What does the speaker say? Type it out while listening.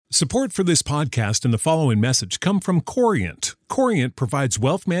Support for this podcast and the following message come from Corient. Corient provides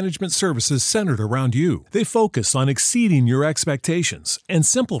wealth management services centered around you. They focus on exceeding your expectations and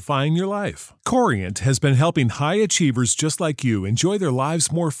simplifying your life. Corient has been helping high achievers just like you enjoy their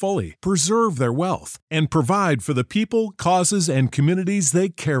lives more fully, preserve their wealth, and provide for the people, causes, and communities they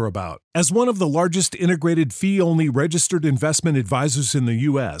care about. As one of the largest integrated fee-only registered investment advisors in the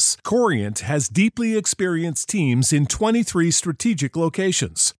U.S., Corient has deeply experienced teams in 23 strategic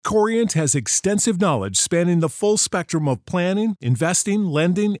locations. Corient has extensive knowledge spanning the full spectrum of planning, investing,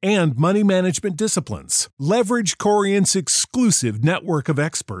 lending, and money management disciplines. Leverage Corient's exclusive network of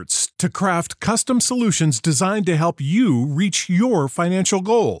experts to craft custom solutions designed to help you reach your financial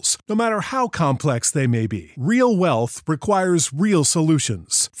goals, no matter how complex they may be. Real wealth requires real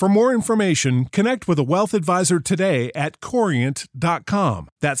solutions. For more information, connect with a wealth advisor today at Corient.com.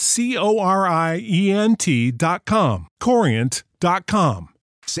 That's Corient.com. Corient.com.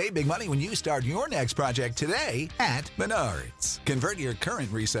 Save big money when you start your next project today at Menards. Convert your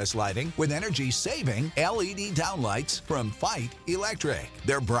current recessed lighting with energy-saving LED downlights from Fight Electric.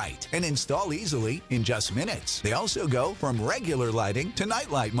 They're bright and install easily in just minutes. They also go from regular lighting to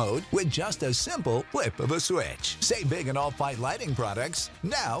nightlight mode with just a simple flip of a switch. Save big on all Fight lighting products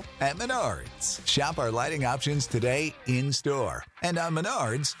now at Menards. Shop our lighting options today in-store and on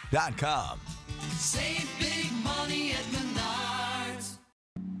Menards.com. Save big money at Menards.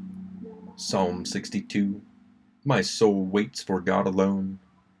 Psalm 62. My soul waits for God alone.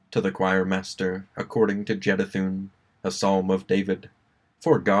 To the choir master, according to Jeduthun, a psalm of David.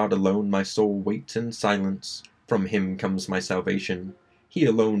 For God alone my soul waits in silence. From him comes my salvation. He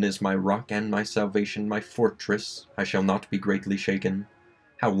alone is my rock and my salvation, my fortress. I shall not be greatly shaken.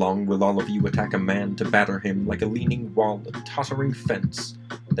 How long will all of you attack a man to batter him like a leaning wall, a tottering fence?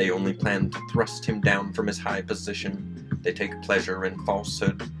 They only plan to thrust him down from his high position. They take pleasure in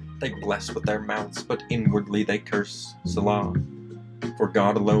falsehood. They bless with their mouths, but inwardly they curse. Selah. For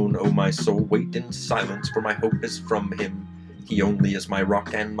God alone, O my soul, wait in silence, for my hope is from him. He only is my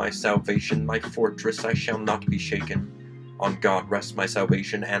rock and my salvation, my fortress, I shall not be shaken. On God rests my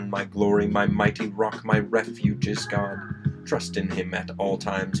salvation and my glory, my mighty rock, my refuge is God. Trust in him at all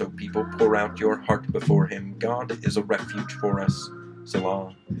times, O people, pour out your heart before him. God is a refuge for us.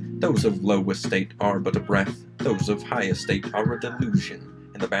 Selah. Those of low estate are but a breath, those of high estate are a delusion.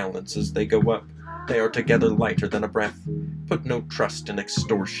 In the balances they go up, they are together lighter than a breath. Put no trust in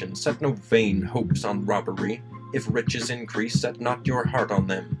extortion, set no vain hopes on robbery. If riches increase, set not your heart on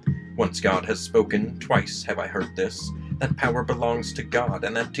them. Once God has spoken, twice have I heard this, that power belongs to God,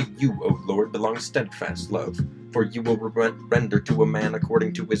 and that to you, O Lord, belongs steadfast love. For you will render to a man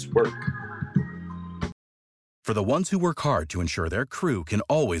according to his work. For the ones who work hard to ensure their crew can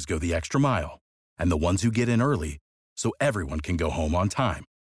always go the extra mile, and the ones who get in early so everyone can go home on time,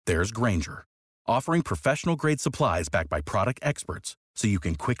 there's Grainger, offering professional-grade supplies backed by product experts so you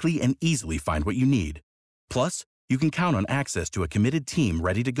can quickly and easily find what you need. Plus, you can count on access to a committed team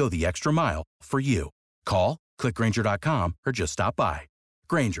ready to go the extra mile for you. Call, click Grainger.com, or just stop by.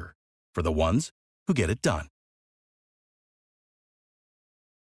 Grainger, for the ones who get it done.